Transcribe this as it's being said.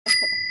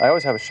I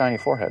always have a shiny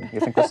forehead. You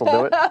think this will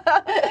do it?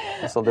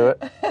 This will do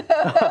it?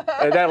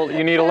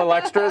 You need a little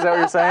extra? Is that what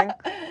you're saying?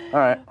 All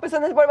right.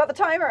 What about the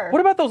timer? What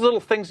about those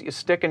little things that you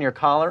stick in your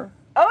collar?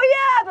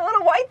 Oh, yeah, the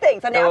little white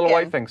things. The little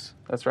white things.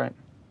 That's right.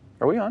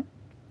 Are we on?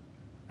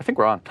 I think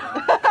we're on.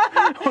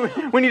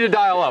 We need to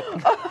dial up.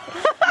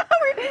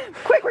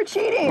 Quick, we're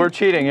cheating. We're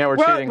cheating. Yeah, we're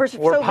cheating. We're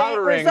so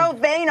powdering. We're so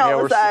vain all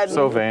of a sudden.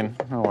 So vain.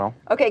 Oh, well.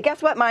 Okay,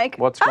 guess what, Mike?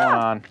 What's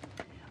going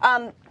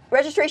on?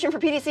 Registration for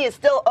PDC is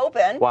still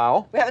open.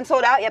 Wow. We haven't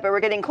sold out yet, but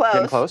we're getting close.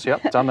 Getting close, yep.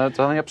 It's on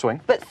the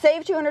upswing. But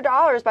save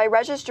 $200 by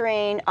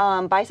registering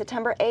by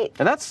September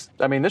 8th.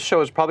 And this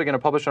show is probably going to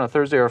publish on a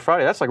Thursday or a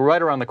Friday. That's like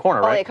right around the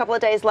corner, right? Only a couple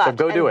of days left.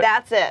 So go do it.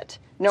 That's it.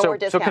 No more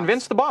discounts. So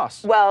convince the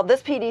boss. Well,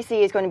 this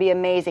PDC is going to be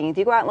amazing. If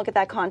you go out and look at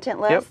that content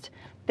list,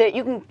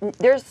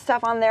 there's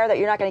stuff on there that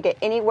you're not going to get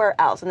anywhere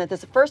else, and that this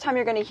is the first time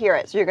you're going to hear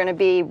it. So you're going to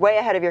be way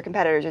ahead of your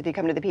competitors if you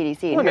come to the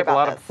PDC and hear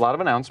about this. A lot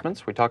of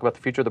announcements. We talk about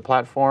the future of the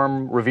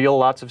platform, reveal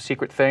lots of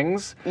secret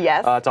things.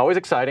 Yes. It's always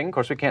exciting. Of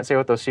course, we can't say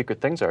what those secret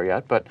things are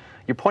yet, but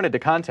you pointed to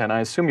content. I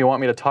assume you want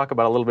me to talk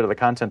about a little bit of the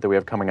content that we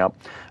have coming up.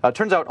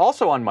 Turns out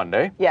also on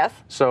Monday. Yes.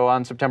 So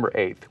on September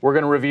 8th, we're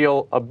going to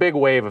reveal a big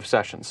wave of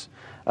sessions.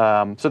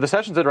 So the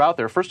sessions that are out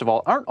there, first of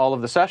all, aren't all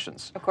of the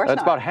sessions. Of course not.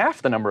 It's about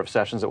half the number of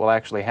sessions that we'll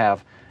actually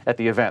have at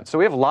the event. So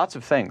we have lots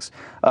of things.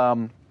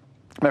 Matter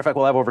of fact,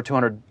 we'll have over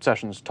 200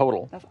 sessions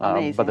total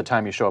by the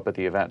time you show up at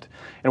the event.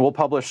 And we'll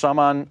publish some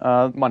on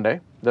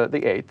Monday, the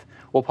 8th.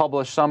 We'll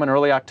publish some in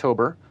early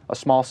October, a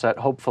small set,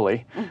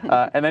 hopefully.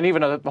 And then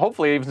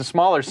hopefully even a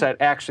smaller set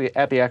actually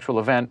at the actual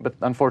event. But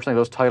unfortunately,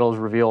 those titles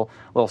reveal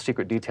little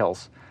secret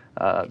details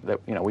that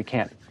we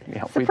can't.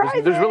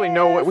 There's really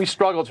no way. We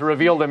struggle to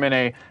reveal them in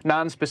a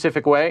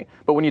non-specific way.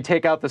 But when you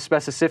take out the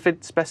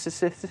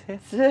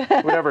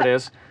specificity, whatever it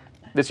is,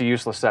 it's a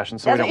useless session,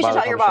 so we don't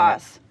bother publishing it. You should tell your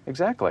boss.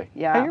 Exactly.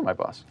 Yeah. Hey, you're my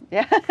boss.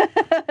 Yeah.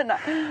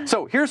 No.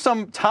 So here's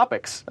some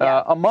topics.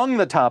 Among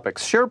the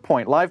topics,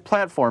 SharePoint, Live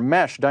Platform,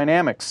 Mesh,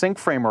 Dynamics, Sync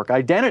Framework,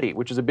 Identity,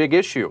 which is a big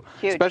issue.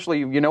 Huge.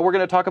 Especially, we're going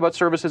to talk about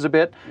services a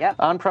bit. Yep.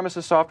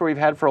 On-premises software we've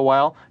had for a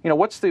while.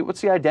 What's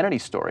the identity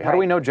story? How do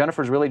we know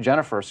Jennifer's really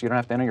Jennifer so you don't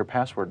have to enter your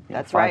password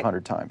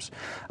 500 times?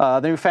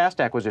 The new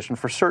FAST acquisition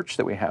for search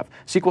that we have.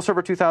 SQL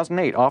Server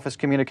 2008, Office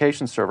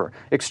Communications Server.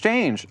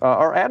 Exchange,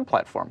 our ad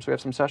platform. So we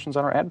have some sessions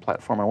on our ad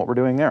platform and what we're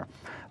doing there.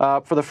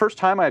 For the first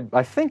time,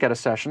 I think at a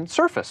session,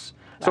 Surface.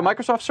 So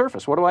Microsoft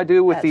Surface. What do I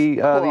do with the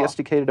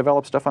SDK to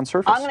develop stuff on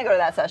Surface? I'm going to go to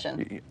that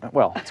session.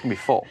 Well, it's going to be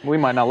full. We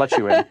might not let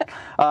you in.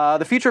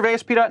 The future of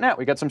ASP.NET.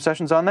 We got some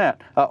sessions on that.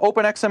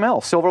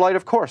 OpenXML, Silverlight,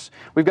 of course.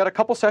 We've got a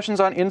couple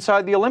sessions on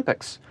Inside the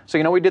Olympics.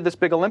 So we did this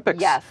big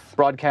Olympics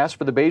broadcast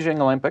for the Beijing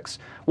Olympics.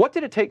 What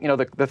did it take?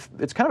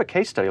 It's kind of a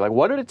case study. Like,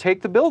 what did it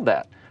take to build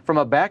that? From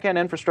a back-end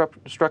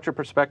infrastructure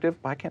perspective,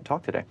 I can't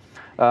talk today,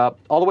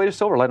 all the way to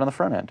Silverlight on the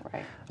front end.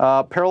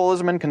 Right.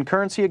 Parallelism and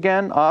concurrency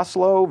again,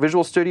 Oslo,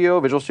 Visual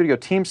Studio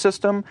Team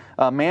System,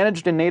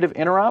 managed and native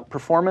interop,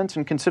 performance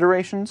and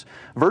considerations,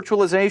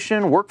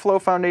 virtualization,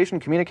 workflow foundation,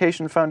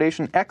 communication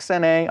foundation,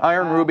 XNA,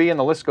 Iron Ruby, and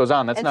the list goes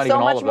on. That's not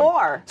even all of them. So much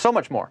more. So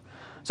much more.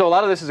 So a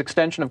lot of this is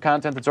extension of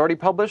content that's already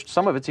published.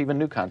 Some of it's even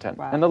new content,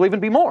 Wow. and there'll even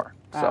be more.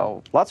 Wow.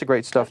 So lots of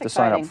great stuff That's to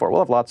sign exciting. up for.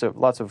 We'll have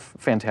lots of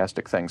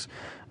fantastic things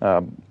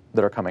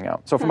that are coming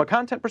out. So from a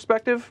content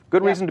perspective,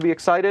 good reason to be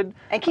excited.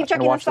 And keep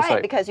checking watch the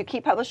site because you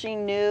keep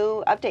publishing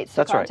new updates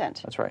to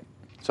content. That's right.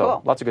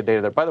 So lots of good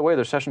data there. By the way,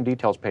 there's session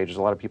details pages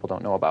a lot of people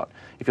don't know about.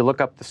 If you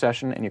look up the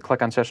session and you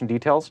click on session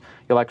details,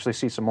 you'll actually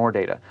see some more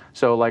data.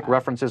 So like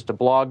references to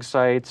blog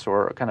sites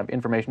or kind of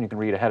information you can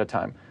read ahead of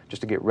time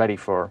just to get ready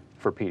for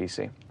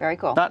PDC. Very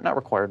cool. Not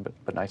required,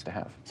 but nice to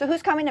have. So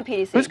who's coming to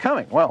PDC? Who's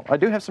coming? Well, I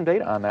do have some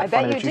data on that. I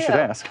bet that you should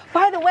ask.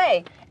 By the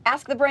way,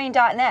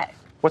 askthebrain.net.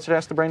 What's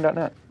at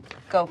askthebrain.net?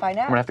 Go find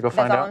out. I'm going to have to go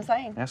find out. That's all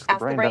I'm saying.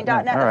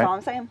 Askthebrain.net. That's all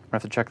I'm saying. I'm going to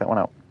have to check that one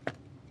out.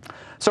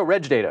 So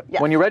reg data.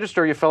 Yes. When you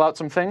register, you fill out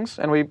some things,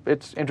 and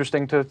it's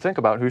interesting to think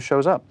about who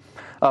shows up.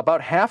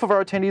 About half of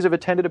our attendees have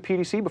attended a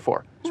PDC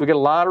before, so we get a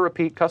lot of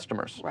repeat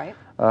customers, right?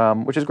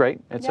 Which is great.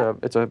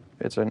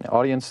 It's an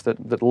audience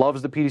that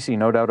loves the PDC,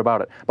 no doubt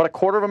about it. About a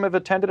quarter of them have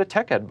attended a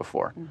tech ed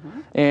before,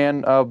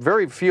 and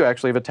very few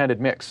actually have attended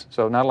Mix.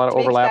 So not a lot of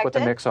overlap with the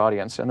Mix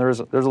audience, and there's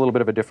a little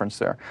bit of a difference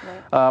there.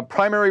 Right.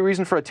 Primary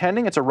reason for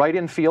attending: it's a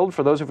write-in field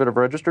for those of you that have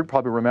registered.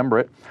 Probably remember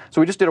it. So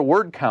we just did a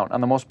word count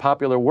on the most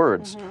popular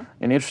words,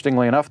 and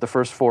interestingly enough, the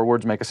first 4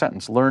 words make a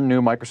sentence. Learn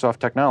new Microsoft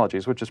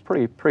technologies, which is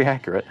pretty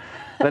accurate.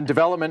 Then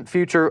development,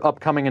 future,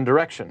 upcoming, and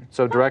direction.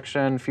 So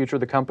direction, future of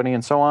the company,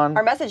 and so on.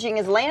 Our messaging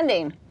is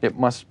landing. It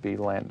must be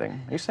landing.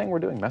 Are you saying we're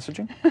doing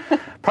messaging?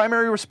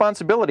 Primary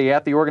responsibility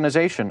at the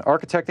organization.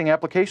 Architecting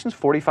applications,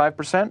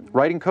 45%.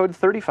 Writing code,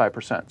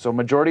 35%. So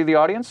majority of the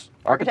audience,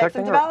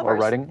 architecting or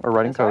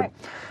writing code.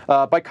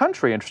 Right. By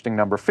country, interesting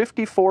number.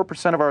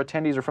 54% of our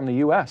attendees are from the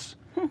U.S.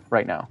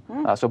 right now.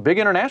 So big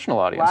international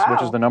audience,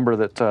 which is the number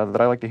that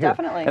I like to hear.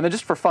 Definitely. And then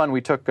just for fun,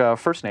 we took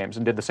first names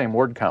and did the same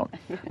word count.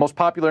 Most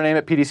popular name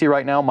at PDC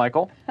right now,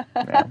 Michael.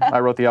 Yeah, I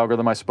wrote the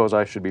algorithm. I suppose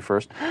I should be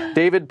first.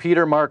 David,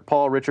 Peter, Mark,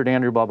 Paul, Richard,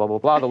 Andrew, blah, blah, blah,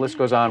 blah. The list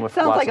goes on with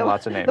lots and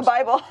lots of names. The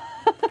Bible.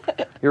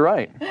 You're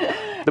right.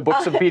 The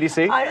books of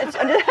PDC?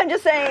 I'm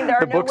just saying there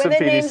are no women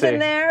names in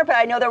there, but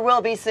I know there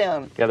will be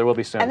soon. Yeah, there will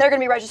be soon. And they're going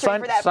to be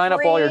registering for that sign up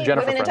all your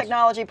Jennifer Women in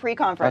Technology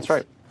pre-conference. That's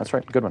right. That's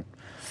right. Good one.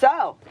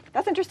 So,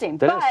 that's interesting.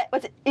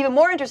 What's even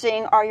more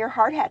interesting are your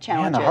hard hat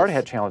challenges. Man, the hard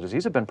hat challenges.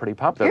 These have been pretty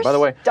popular. You're By the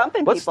way,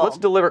 let's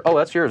deliver. Oh,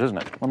 that's yours, isn't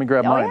it? Let me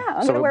grab mine.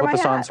 Yeah, so we'll put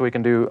this on so we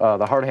can do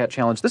the hard hat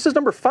challenge. This is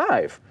number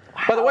 5.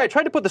 Wow. By the way, I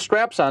tried to put the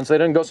straps on so they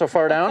didn't go so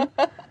far down.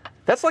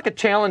 That's like a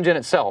challenge in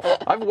itself.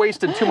 I've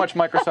wasted too much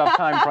Microsoft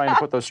time trying to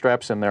put those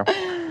straps in there.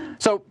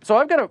 So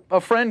I've got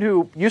a friend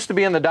who used to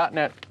be in the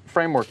 .NET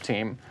framework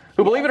team,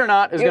 who, believe it or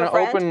not, is going to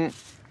open,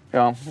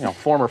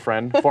 former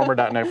friend, former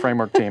 .NET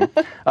framework team,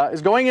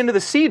 is going into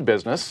the seed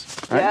business,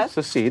 right? Yes.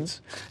 So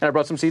seeds. And I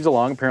brought some seeds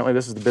along. Apparently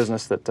this is the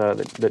business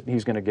that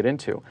he's going to get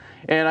into.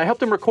 And I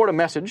helped him record a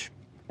message,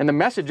 and the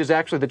message is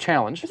actually the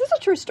challenge. Is this a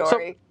true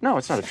story? No,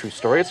 it's not a true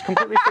story. It's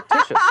completely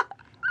fictitious.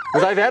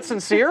 Was I that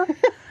sincere?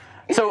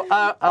 So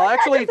I'm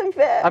going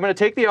to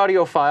take the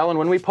audio file, and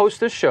when we post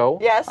this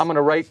show, I'm going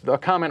to write a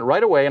comment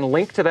right away and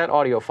link to that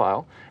audio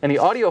file. And the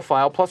audio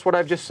file, plus what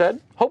I've just said,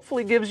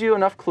 hopefully gives you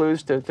enough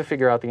clues to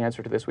figure out the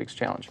answer to this week's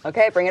challenge.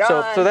 Okay, bring it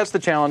on. So that's the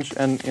challenge,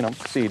 and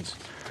seeds.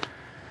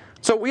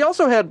 So we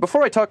also had,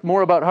 before I talk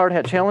more about hard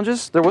hat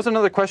challenges, there was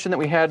another question that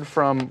we had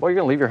from, well, you're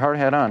going to leave your hard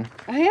hat on.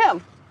 I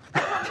am.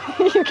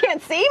 You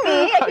can't see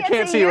me. I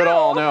can't see you at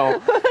all,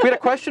 no. We had a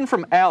question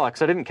from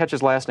Alex. I didn't catch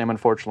his last name,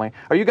 unfortunately.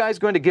 Are you guys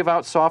going to give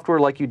out software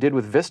like you did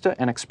with Vista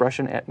and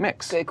Expression at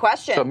Mix? Good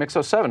question. So at Mix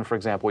 07, for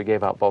example, we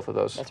gave out both of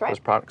those, That's right. those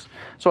products.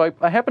 So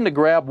I happened to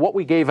grab what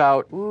we gave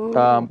out,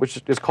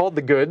 which is called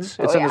The Goods.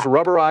 It's in this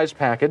rubberized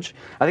package.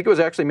 I think it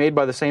was actually made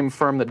by the same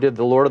firm that did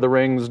the Lord of the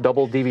Rings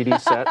double DVD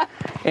set.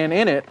 And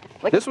in it,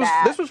 this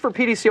was for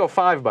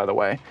PDC-05, by the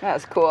way.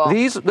 That's cool.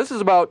 This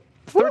is about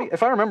 30,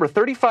 if I remember,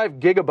 35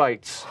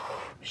 gigabytes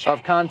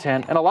of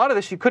content, and a lot of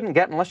this you couldn't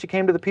get unless you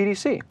came to the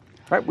PDC,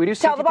 right? We do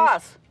Tell the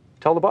boss.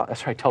 Tell the boss.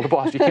 That's right. Tell the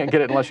boss. You can't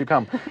get it unless you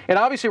come. And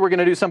obviously, we're going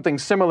to do something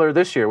similar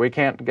this year. We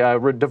can't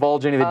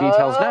divulge any of the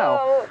details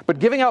now. But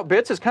giving out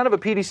bits is kind of a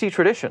PDC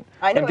tradition.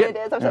 I know what it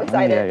is. I'm so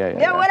excited.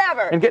 Yeah,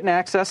 whatever. And getting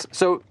access.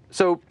 So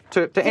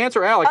to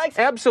answer Alex,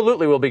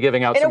 absolutely we'll be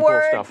giving out some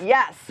cool stuff.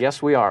 Yes.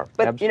 Yes, we are.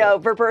 But,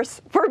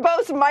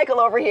 verbose Michael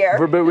over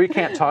here. We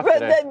can't talk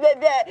today.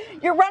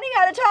 You're running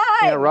out of time.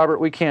 Yeah, Robert,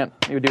 we can't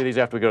do these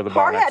after we go to the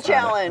bar. Hard hat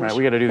challenge. Right,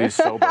 we got to do these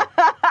sober.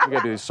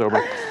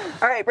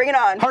 All right, bring it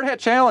on. Hard hat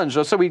challenge.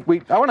 So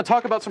I want to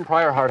talk about some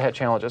prior hard hat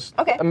challenges.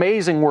 Okay.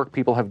 Amazing work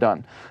people have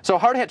done. So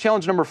hard hat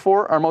challenge number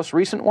 4, our most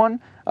recent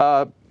one.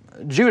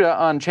 Judah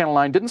on Channel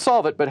 9 didn't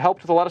solve it, but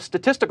helped with a lot of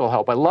statistical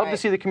help. I love to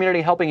see the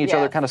community helping each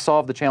other kind of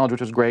solve the challenge,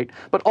 which was great.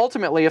 But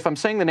ultimately, if I'm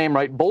saying the name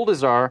right,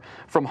 Boldazar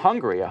from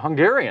Hungary, a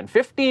Hungarian,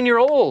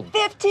 15-year-old.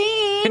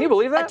 15? Can you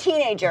believe that? A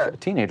teenager. A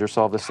teenager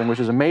solved this thing, which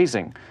is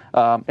amazing.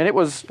 And it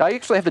was, I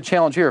actually have the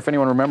challenge here, if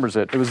anyone remembers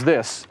it. It was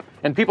this.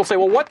 And people say,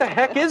 well, what the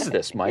heck is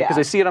this, Mike? Because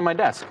they see it on my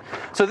desk.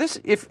 So this,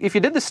 if you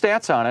did the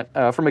stats on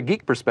it from a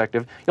geek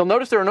perspective, you'll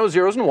notice there are no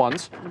zeros and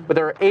ones, but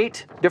there are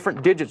 8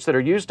 different digits that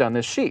are used on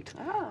this sheet.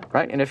 Oh.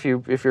 Right? And if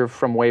you're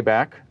from way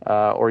back,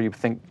 or you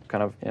think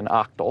kind of in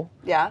octal,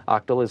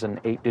 octal is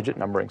an 8-digit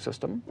numbering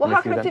system. Well,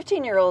 how can a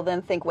 15-year-old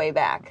then think way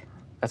back?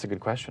 That's a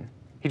good question.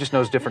 He just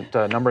knows different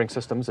numbering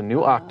systems and knew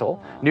octal,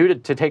 knew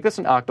to take this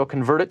in octal,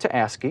 convert it to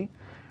ASCII,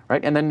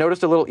 right? And then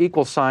noticed a little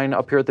equal sign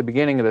up here at the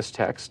beginning of this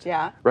text.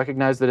 Yeah.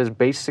 Recognized that as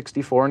base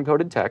 64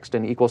 encoded text,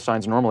 and equal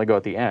signs normally go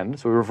at the end.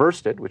 So we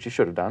reversed it, which you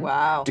should have done.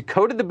 Wow.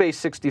 Decoded the base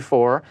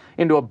 64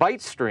 into a byte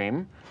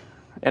stream.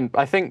 And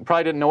I think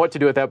probably didn't know what to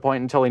do at that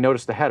point until he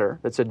noticed the header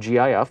that said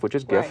GIF, which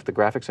is GIF, the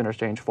graphics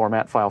interchange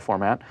format, file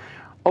format.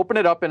 Opened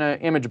it up in an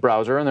image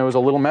browser, and there was a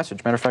little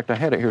message. Matter of fact, I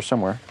had it here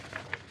somewhere.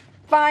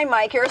 Fine,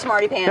 Mike. You're a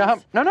smarty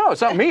pants. Yeah, no,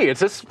 it's not me.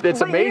 It's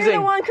amazing. You're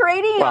the one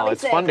creating Well,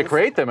 it's fun to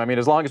create them. I mean,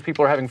 as long as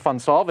people are having fun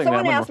solving them.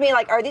 Someone asked me,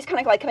 are these kind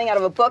of like coming out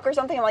of a book or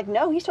something? I'm like,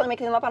 no, he's totally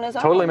making them up on his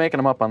own. Totally making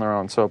them up on their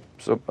own. So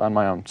on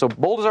my own. So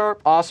Boldazar,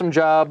 awesome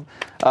job.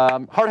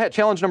 Hard hat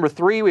challenge number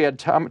 3. We had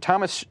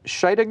Thomas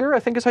Scheidegger,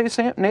 I think is how you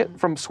say it,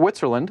 from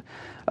Switzerland.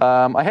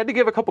 I had to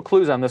give a couple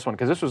clues on this one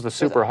because this was the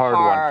super hard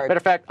one. Matter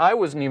of fact, I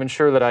wasn't even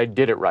sure that I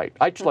did it right.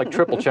 I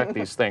triple check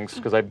these things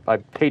because I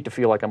hate to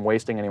feel like I'm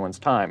wasting anyone's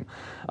time.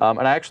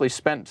 And I actually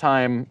spent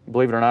time,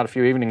 believe it or not, a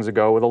few evenings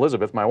ago with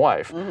Elizabeth, my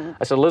wife.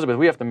 I said, Elizabeth,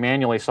 we have to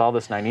manually solve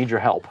this, and I need your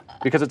help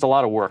because it's a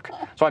lot of work.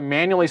 So I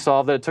manually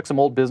solved it. Took some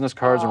old business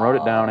cards and wrote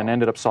it down and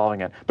ended up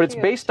solving it. But it's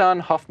based on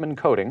Huffman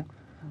coding,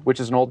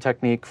 which is an old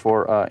technique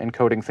for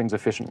encoding things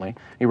efficiently.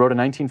 He wrote a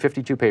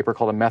 1952 paper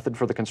called A Method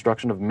for the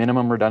Construction of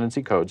Minimum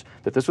Redundancy Codes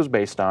that this was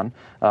based on.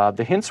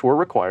 The hints were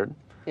required,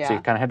 so you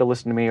kind of had to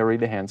listen to me or read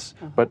the hints,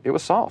 but it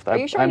was solved. Are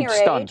you showing your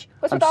age?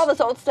 What's with all this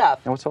old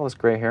stuff? And what's all this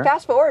gray hair?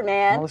 Fast forward,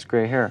 man. All this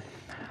gray hair.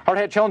 Hard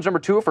hat challenge number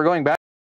 2, if we're going back.